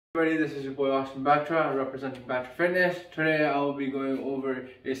Everybody, this is your boy Batra, representing Batra Fitness. Today I will be going over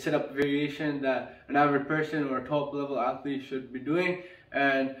a sit-up variation that an average person or a top level athlete should be doing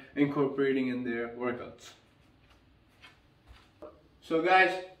and incorporating in their workouts. So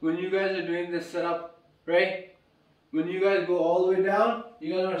guys, when you guys are doing this sit-up, right, when you guys go all the way down,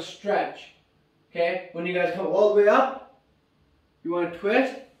 you guys want to stretch, okay? When you guys come all the way up, you want to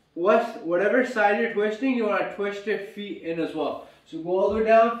twist. Whatever side you're twisting, you want to twist your feet in as well. So go all the way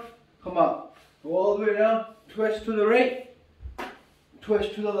down, come up. Go all the way down, twist to the right,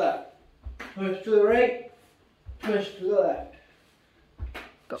 twist to the left. Twist to the right, twist to the left.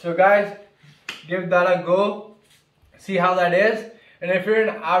 So guys, give that a go. See how that is. And if you're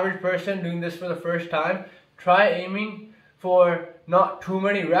an average person doing this for the first time, try aiming for not too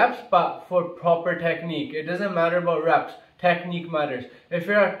many reps, but for proper technique. It doesn't matter about reps. Technique matters. If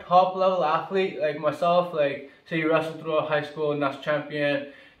you're a top level athlete like myself, like say you wrestled throughout high school, national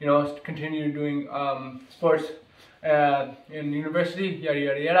champion, you know, continue doing sports in university, yada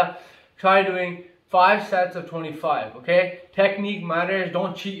yada yada, try doing 5 sets of 25, okay? Technique matters,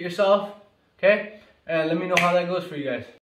 don't cheat yourself, okay? And let me know how that goes for you guys.